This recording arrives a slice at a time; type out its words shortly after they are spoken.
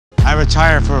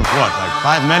retire for, what, like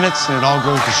 5 minutes and it all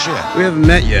goes to shit? We haven't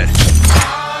met yet.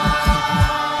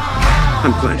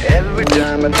 I'm Clint. Every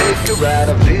time I take a ride,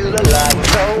 I feel alive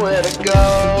with nowhere to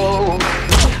go.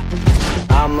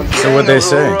 So what'd they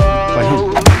say? Like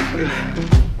who?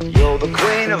 You're the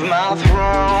queen of my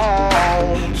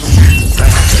throne.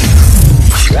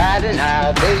 Riding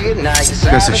high, day and night.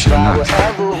 Guess I should have knocked.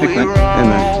 Hey, Clint. Hey,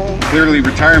 man. Clearly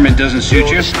retirement doesn't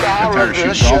suit you. I'm tired of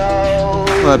shooting golf.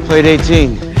 Well, I played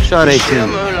 18. Shot 18.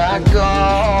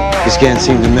 Just can't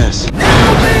seem to miss.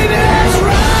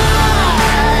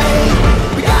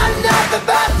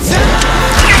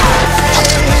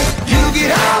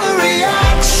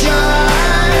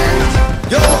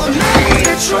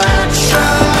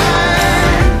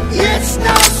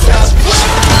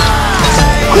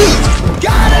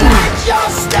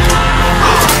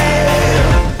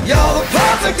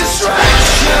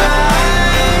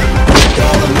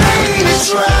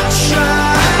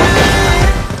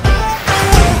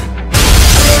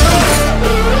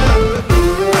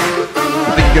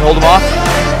 Hold him off?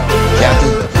 Captain,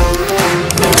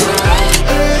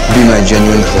 it'd be my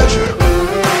genuine pleasure.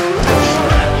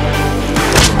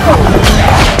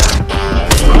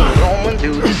 Going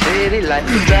through the city like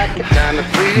the track of time of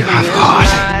freedom is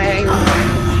mine.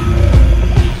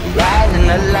 Riding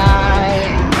the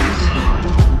lines,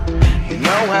 you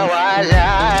know how I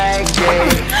like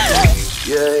it.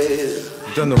 Yeah.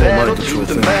 I've done the whole mind control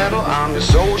thing. I'm the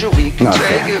soldier, we can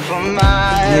take it from miles.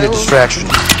 I need a distraction.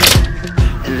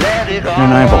 Let it all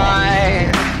an eyeball.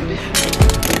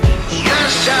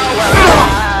 Just how I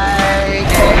like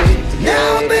it.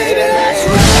 Now, baby, let's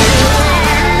ride.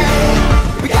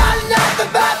 We got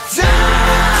nothing but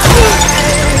time.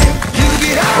 You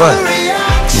get all What? the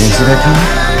reaction. You didn't see that coming?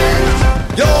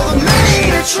 You're the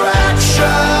main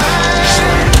attraction.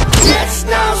 It's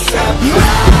no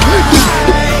surprise.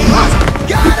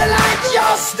 Gotta like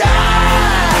your style.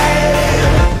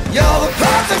 You're the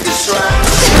perfect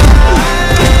distraction.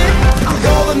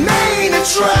 You're the main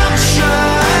attraction.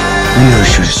 I knew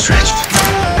she was stretched.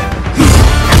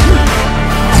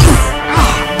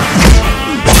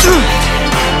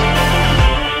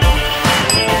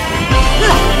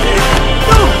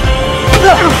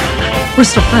 We're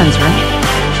still friends, right?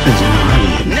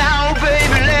 Now,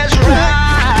 baby, let's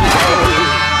ride.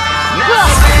 Now,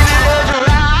 baby, let's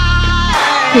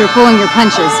ride. You're pulling your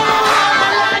punches.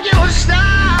 Like your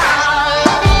style.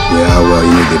 Yeah, well,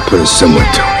 you need to put us somewhere,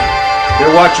 Tony.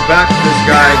 Better watch your back to this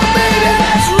guy. Baby,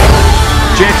 let's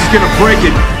ride. Chance is gonna break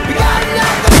it. We got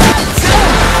nothing but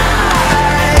time.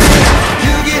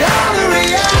 You get all the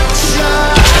reaction.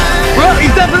 Well,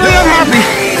 he's definitely unhappy.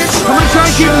 I'm gonna try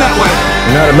and keep him that way.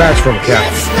 You're not a match for him,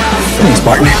 Captain. Thanks,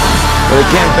 partner. Well, they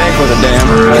can't bank with a damn.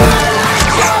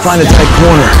 Find a tight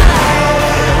corner.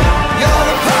 You're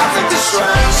the perfect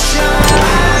distraction.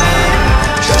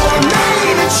 You're the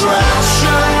main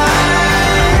attraction.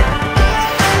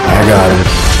 I got it.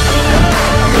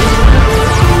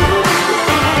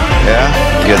 Yeah?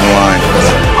 Get in line.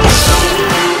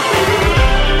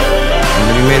 I'm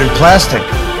gonna be made of plastic.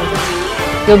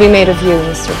 You'll be made of you,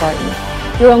 Mr. Barton.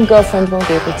 Your own girlfriend won't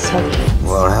be able to tell you.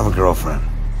 Well, I have a girlfriend.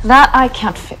 That I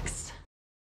can't fix.